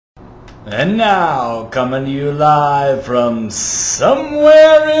And now, coming to you live from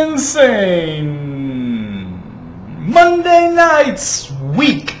somewhere insane, Monday nights,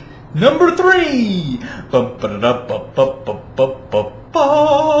 week number 3.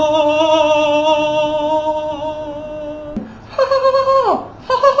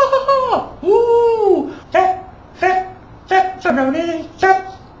 Woo! Pepperoni,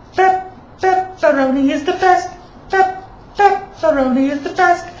 pepperoni is the best. Pepperoni is the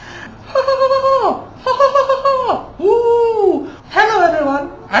best. Woo! Hello everyone,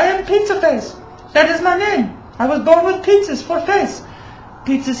 I am Pizza Face. That is my name. I was born with pizzas for face.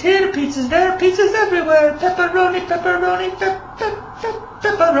 Pizzas here, pizzas there, pizzas everywhere. Pepperoni, pepperoni,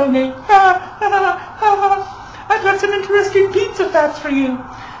 pepperoni. I've got some interesting pizza facts for you.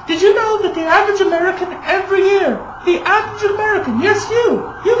 Did you know that the average American every year, the average American, yes you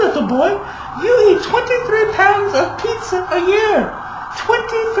little boy, you eat 23 pounds of pizza a year.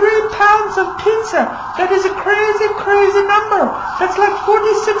 23 pounds of pizza. That is a crazy, crazy number. That's like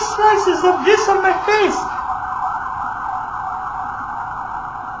 46 slices of this on my face.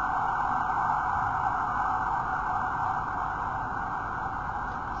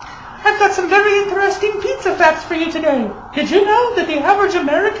 I've got some very interesting pizza facts for you today. Did you know that the average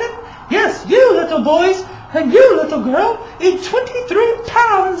American, yes, you little boys and you little girl, eat 23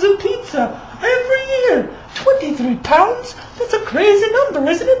 pounds of pizza every year? 23 pounds? That's a crazy number,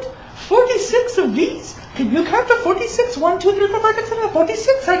 isn't it? 46 of these? Can you count to 46? 1, 2, 3, 4, 5, 6, 7,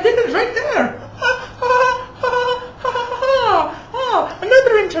 46. I did it right there.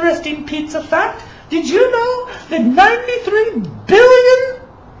 Another interesting pizza fact. Did you know that 93 billion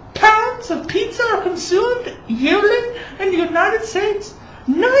pounds of pizza are consumed yearly in the United States?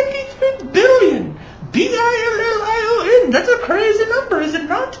 93 billion. B-I-L-L-I-O-N. That's a crazy number, is it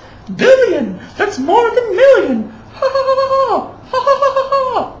not? Billion. That's more than million.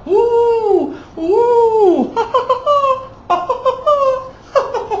 Ooh, ooh.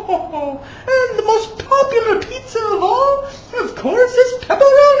 And the most popular pizza of all, of course, is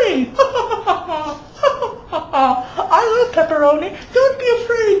pepperoni. I love pepperoni. Don't be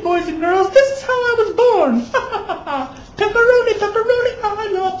afraid, boys and girls. This is how I was born. Pepperoni, pepperoni, I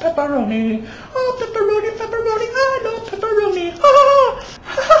love pepperoni. Oh, pepperoni, pepperoni, I love pepperoni.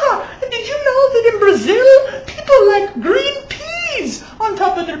 And did you know that in Brazil, people like green peas on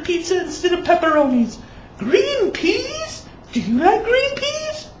top of their pizza instead of pepperonis? Green peas? Do you like green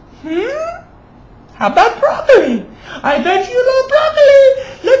peas? How about broccoli? I bet you love broccoli.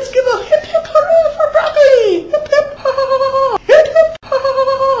 Let's give a hip hip hurrah for broccoli. Hip hip ha ha ha. Hip hip ha ha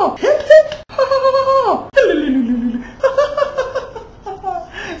ha. Hip hip ha ha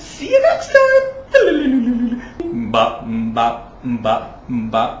ha. See you next time. Ba ba ba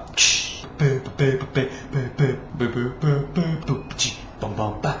ba.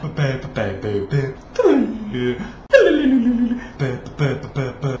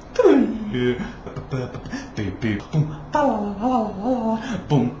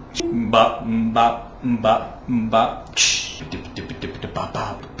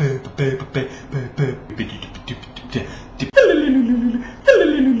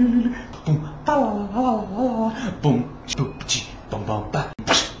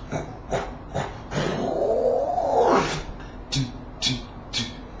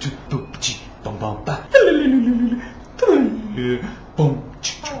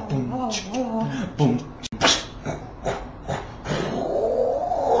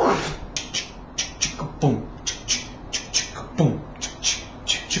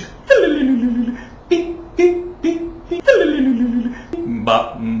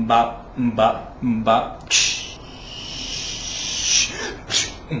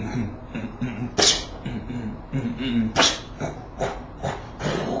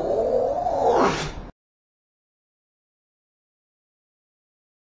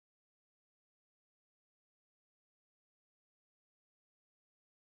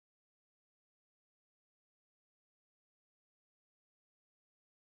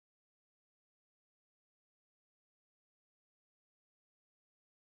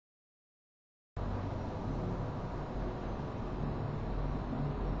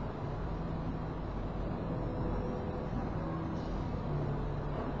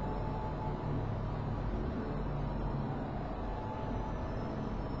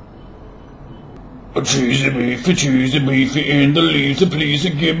 A cheesy beefy in the leaves, please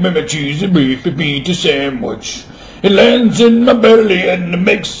give me a cheesy beefy pizza sandwich. It lands in my belly and it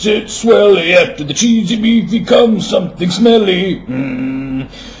makes it swelly. After the cheesy beefy comes something smelly.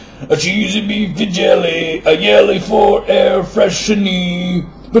 A cheesy beefy jelly, a yelly for air freshening.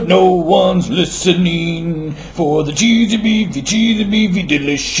 but no one's listening. For the cheesy beefy,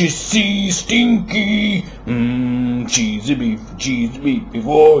 deliciously stinky. Cheesy beefy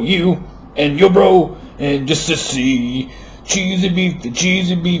for you and your bro, and just to see. Cheesy beefy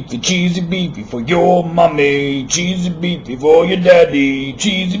for your mommy. Cheesy beefy for your daddy.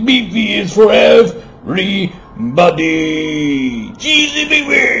 Cheesy beefy is for everybody. Cheesy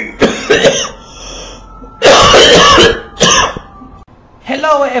beefy.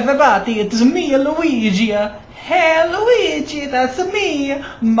 Hello everybody, it's me Luigi. Hey Luigi, that's me,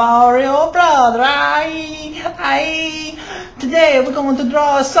 Mario brother. Today we're going to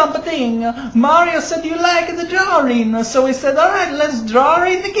draw something. Mario said you like the drawing, so we said alright, let's draw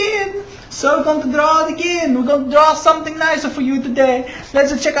it again. So we're going to draw it again. We're going to draw something nicer for you today.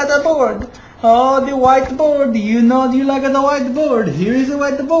 Let's check out the board. Oh, the whiteboard. Do you like the whiteboard? Here is the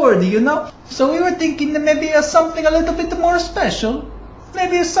whiteboard, So we were thinking that maybe something a little bit more special.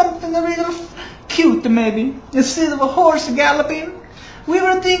 Maybe something a little cute, maybe. Instead of a horse galloping, we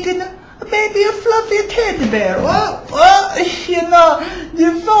were thinking maybe a fluffy teddy bear.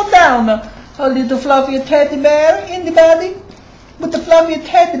 You fall down. A little fluffy teddy bear in the body. With the fluffy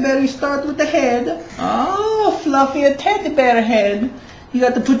teddy bear, you start with the head. Oh, fluffy teddy bear head. You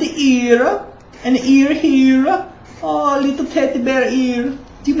got to put the ear, and the ear here. Oh, little teddy bear ear.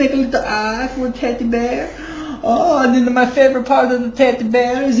 Do you make a little eye for a teddy bear? Oh, and then my favorite part of the teddy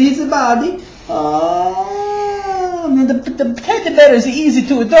bear is his body. Oh, and the teddy bear is easy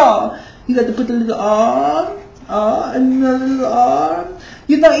to draw. You got to put a little arm, and a little arm.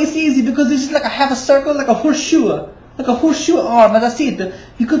 It's easy because it's just like a half a circle, like a horseshoe. Like a horseshoe arm, and that's it.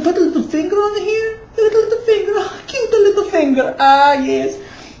 You could put a little finger on here. A little finger, cute little finger. Yes.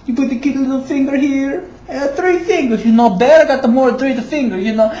 You put the cute little finger here. 3 fingers, bear got the more 3 finger,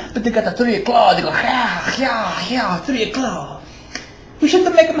 but they got the 3 claws. They go, 3 claws. We should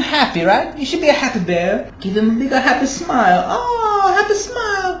make him happy, right? You should be a happy bear. Give him a big happy smile. Oh, happy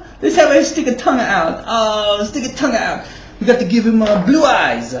smile. Let's have him stick a tongue out. Oh, stick a tongue out. We got to give him blue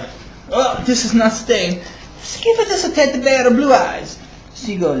eyes. Oh, this is not staying. Just give this a teddy bear blue eyes.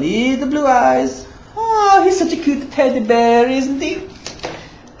 So you go, little blue eyes. Oh, he's such a cute teddy bear, isn't he?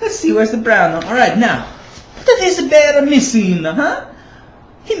 Let's see, where's the brown one? Alright, now, what is the bear missing, huh?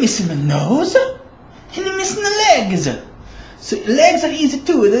 He missing the nose, and he missing the legs. So legs are easy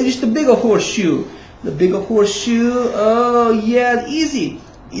too, they're just a bigger horseshoe. The bigger horseshoe, oh yeah, easy.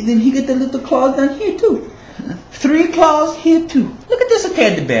 And then he got the little claws down here too. 3 claws here too. Look at this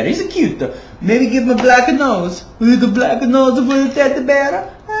teddy bear, he's a cute. Maybe give him a black nose. With a black nose for the teddy bear.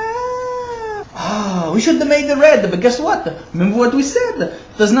 Oh, we should have made it red, but guess what? Remember what we said?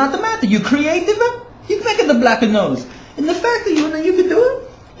 Does not matter. You're creative. You can make it the black nose. And the fact that you can do it,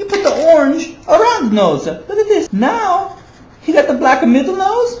 you put the orange around the nose. Look at this. Now, he got the black middle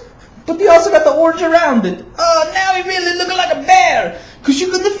nose, but he also got the orange around it. Oh, now he really looking like a bear. Because you're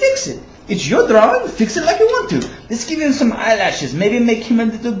going to fix it. It's your drawing. Fix it like you want to. Let's give him some eyelashes. Maybe make him a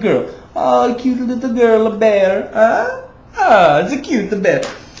little girl. Oh, cute little girl, a bear. It's a cute bear.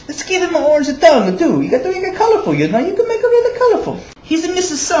 Let's give him an orange tongue too. You got to make it colorful, You can make it really colorful. He's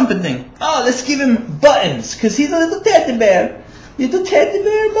missing something. Oh, let's give him buttons, because he's a little teddy bear. Little teddy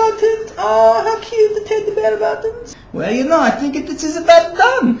bear buttons. Oh, how cute the teddy bear buttons. Well, I think this is about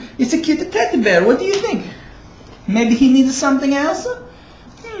done. It's a cute teddy bear. What do you think? Maybe he needs something else? What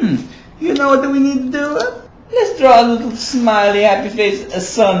do we need to do? Let's draw a little smiley, happy face, a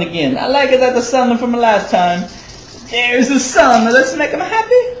sun again. I like it like the sun from the last time. There's the sun. Let's make him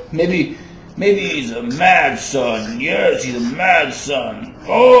happy. Maybe he's a mad son. Yes, he's a mad son.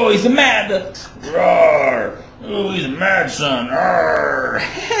 Oh, he's a mad. Roar. Oh, he's a mad son. Roar.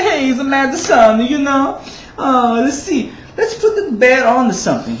 Hey, he's a mad son, Oh, let's see. Let's put the bear on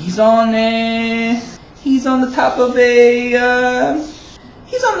something. He's on the top of he's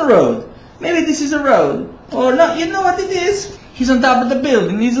on the road. Maybe this is a road. Or not, you know what it is? He's on top of the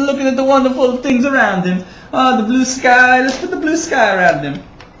building. He's looking at the wonderful things around him. Oh, the blue sky. Let's put the blue sky around him.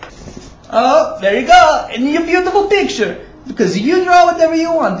 Oh, there you go. And your beautiful picture. Because you draw whatever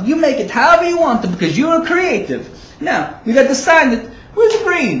you want. You make it however you want to because you're creative. Now, we got to sign it. Where's the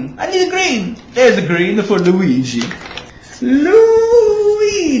green? I need a green. There's the green for Luigi.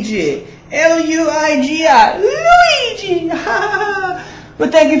 Luigi. L-U-I-G-I. Luigi. Well,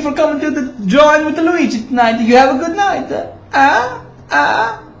 thank you for coming to the drawing with the Luigi tonight. You have a good night.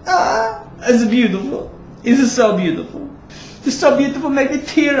 It's beautiful. It's so beautiful. It's so beautiful, make me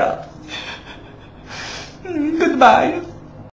tear up. Goodbye.